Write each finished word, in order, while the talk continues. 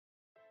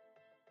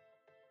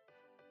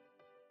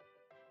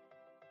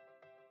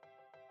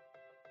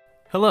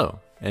Hello,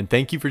 and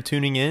thank you for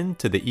tuning in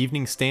to the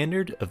Evening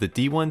Standard of the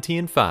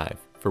D1TN5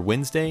 for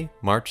Wednesday,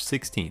 March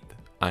 16th.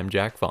 I'm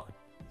Jack Vaughn.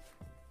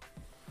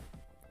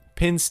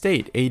 Penn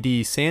State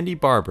AD Sandy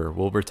Barbour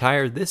will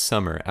retire this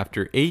summer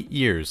after 8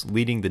 years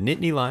leading the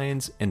Nittany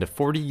Lions and a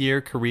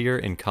 40-year career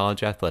in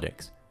college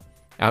athletics.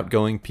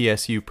 Outgoing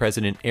PSU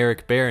President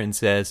Eric Barron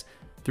says,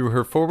 through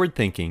her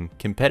forward-thinking,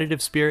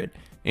 competitive spirit,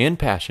 and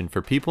passion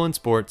for people in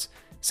sports,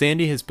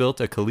 Sandy has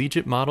built a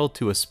collegiate model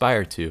to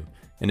aspire to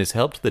and has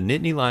helped the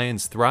Nittany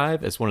Lions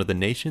thrive as one of the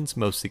nation's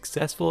most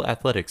successful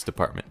athletics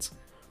departments.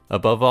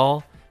 Above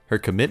all, her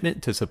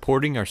commitment to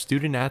supporting our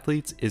student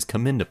athletes is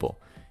commendable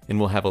and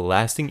will have a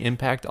lasting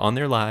impact on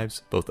their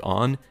lives both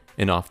on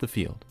and off the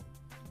field.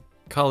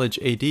 College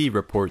AD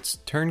reports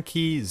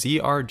Turnkey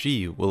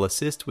ZRG will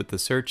assist with the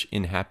search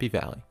in Happy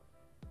Valley.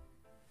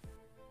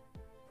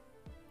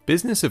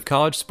 Business of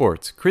College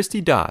Sports, Christy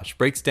Dosh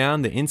breaks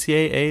down the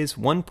NCAA's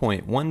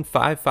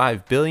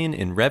 $1.155 billion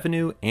in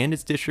revenue and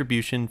its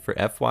distribution for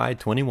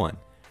FY21.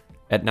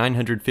 At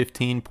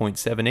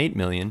 $915.78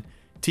 million,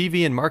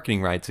 TV and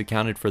marketing rights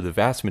accounted for the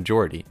vast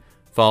majority,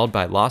 followed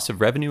by loss of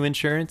revenue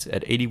insurance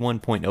at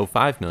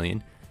 $81.05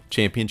 million,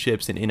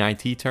 championships and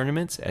NIT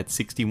tournaments at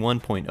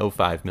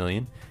 $61.05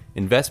 million,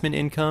 investment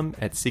income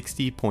at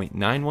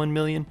 $60.91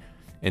 million,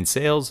 and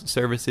sales,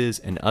 services,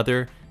 and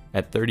other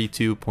at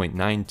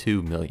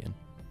 $32.92 million.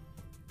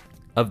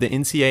 Of the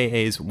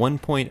NCAA's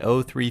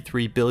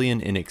 $1.033 billion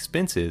in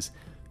expenses,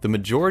 the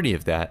majority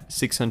of that,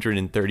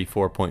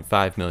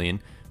 $634.5 million,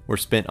 were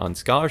spent on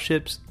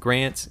scholarships,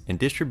 grants, and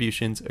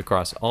distributions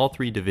across all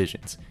three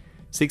divisions.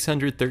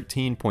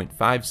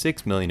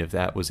 $613.56 million of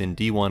that was in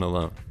D1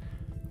 alone.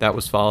 That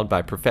was followed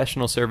by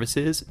professional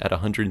services at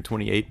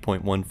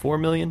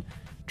 $128.14 million,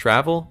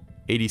 travel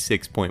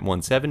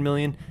 $86.17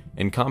 million,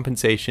 and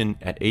compensation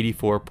at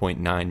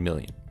 $84.9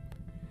 million.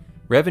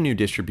 Revenue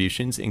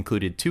distributions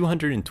included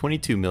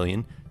 $222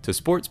 million to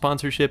sports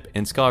sponsorship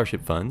and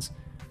scholarship funds,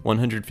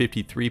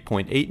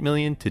 $153.8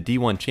 million to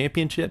D1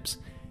 championships,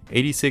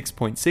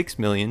 $86.6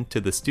 million to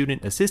the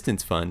Student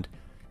Assistance Fund,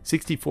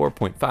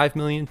 $64.5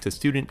 million to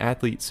Student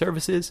Athlete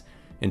Services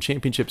and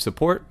Championship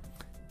Support,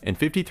 and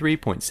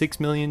 $53.6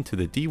 million to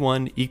the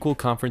D1 Equal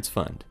Conference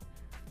Fund.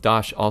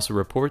 Dosh also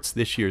reports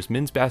this year's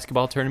men's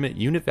basketball tournament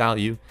unit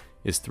value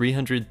is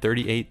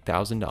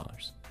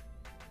 $338,000.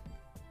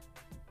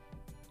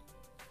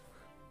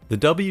 The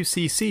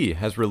WCC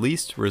has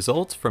released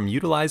results from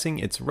utilizing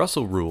its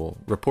Russell Rule,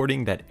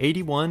 reporting that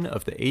 81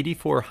 of the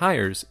 84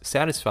 hires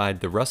satisfied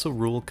the Russell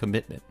Rule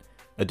commitment.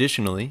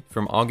 Additionally,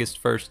 from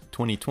August 1st,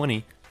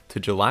 2020 to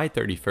July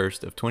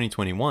 31st of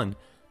 2021,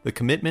 the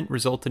commitment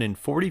resulted in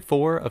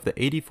 44 of the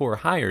 84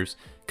 hires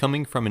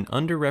coming from an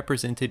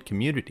underrepresented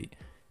community,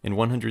 and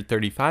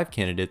 135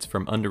 candidates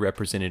from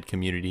underrepresented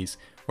communities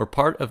were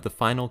part of the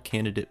final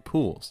candidate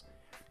pools.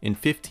 In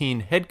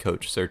 15 head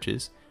coach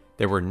searches,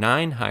 there were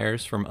 9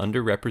 hires from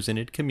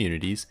underrepresented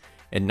communities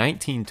and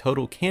 19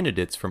 total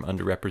candidates from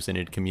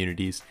underrepresented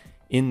communities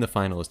in the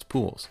finalist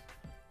pools.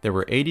 There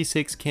were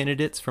 86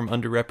 candidates from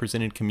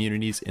underrepresented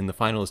communities in the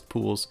finalist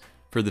pools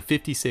for the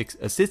 56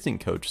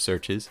 assistant coach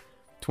searches,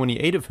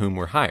 28 of whom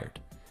were hired.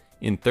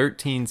 In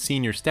 13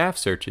 senior staff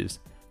searches,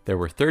 there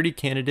were 30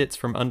 candidates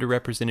from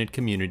underrepresented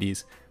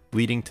communities,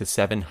 leading to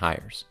 7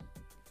 hires.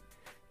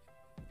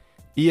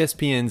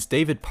 ESPN's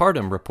David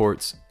Parham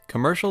reports,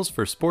 commercials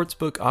for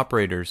sportsbook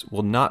operators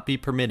will not be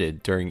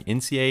permitted during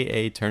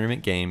NCAA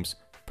tournament games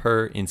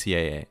per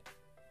NCAA.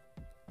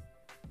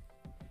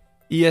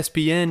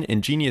 ESPN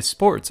and Genius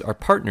Sports are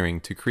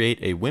partnering to create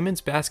a women's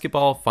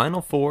basketball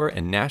Final Four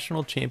and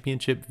national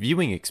championship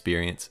viewing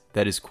experience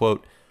that is,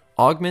 quote,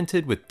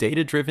 augmented with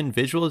data-driven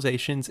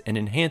visualizations and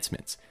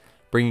enhancements,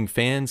 bringing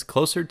fans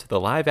closer to the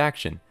live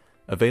action,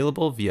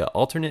 available via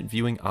alternate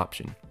viewing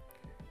option.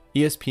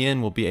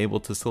 ESPN will be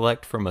able to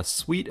select from a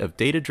suite of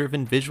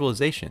data-driven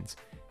visualizations,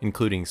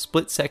 including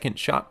split-second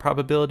shot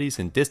probabilities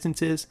and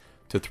distances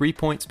to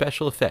three-point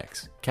special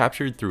effects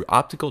captured through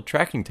optical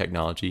tracking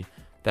technology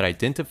that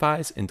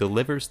identifies and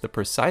delivers the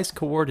precise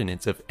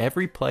coordinates of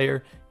every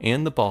player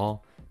and the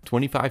ball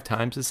 25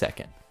 times a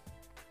second.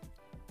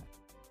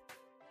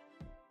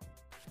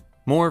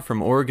 More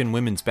from Oregon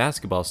women's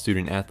basketball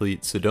student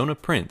athlete Sedona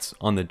Prince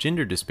on the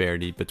gender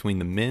disparity between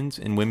the men's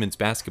and women's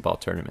basketball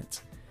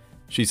tournaments.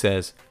 She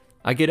says,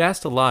 I get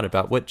asked a lot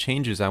about what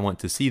changes I want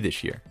to see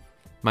this year.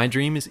 My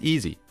dream is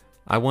easy.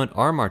 I want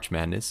our March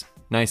Madness,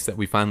 nice that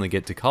we finally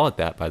get to call it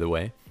that by the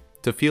way,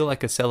 to feel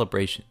like a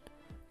celebration.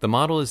 The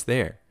model is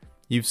there.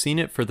 You've seen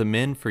it for the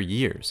men for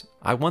years.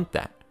 I want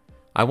that.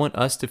 I want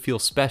us to feel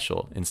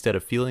special instead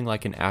of feeling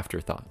like an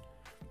afterthought.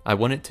 I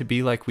want it to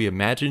be like we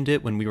imagined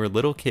it when we were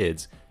little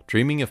kids,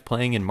 dreaming of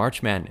playing in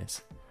March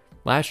Madness.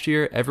 Last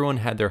year, everyone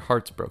had their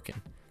hearts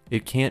broken.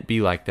 It can't be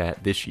like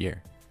that this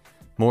year.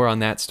 More on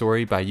that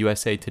story by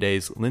USA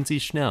Today's Lindsay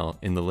Schnell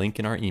in the link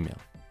in our email.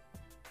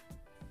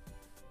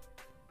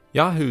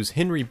 Yahoo's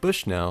Henry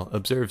Bushnell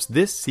observes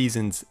this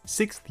season's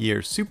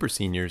 6th-year super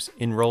seniors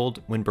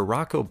enrolled when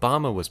Barack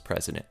Obama was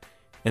president,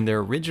 and their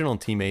original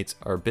teammates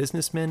are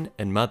businessmen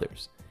and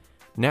mothers.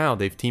 Now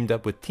they've teamed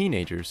up with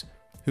teenagers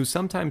who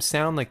sometimes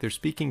sound like they're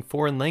speaking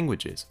foreign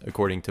languages,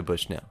 according to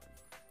Bushnell.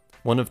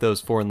 One of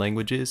those foreign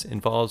languages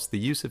involves the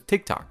use of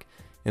TikTok,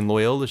 and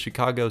Loyola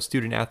Chicago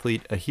student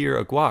athlete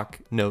Ahir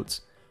Agwak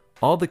notes,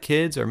 "All the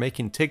kids are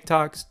making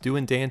TikToks,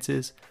 doing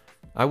dances.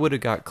 I would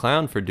have got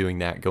clowned for doing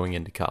that going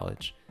into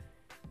college."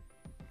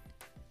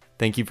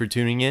 Thank you for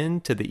tuning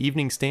in to the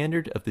Evening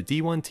Standard of the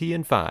D1T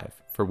and 5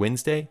 for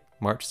Wednesday,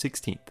 March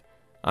 16th.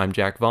 I'm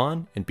Jack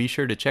Vaughn, and be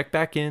sure to check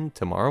back in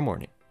tomorrow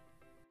morning.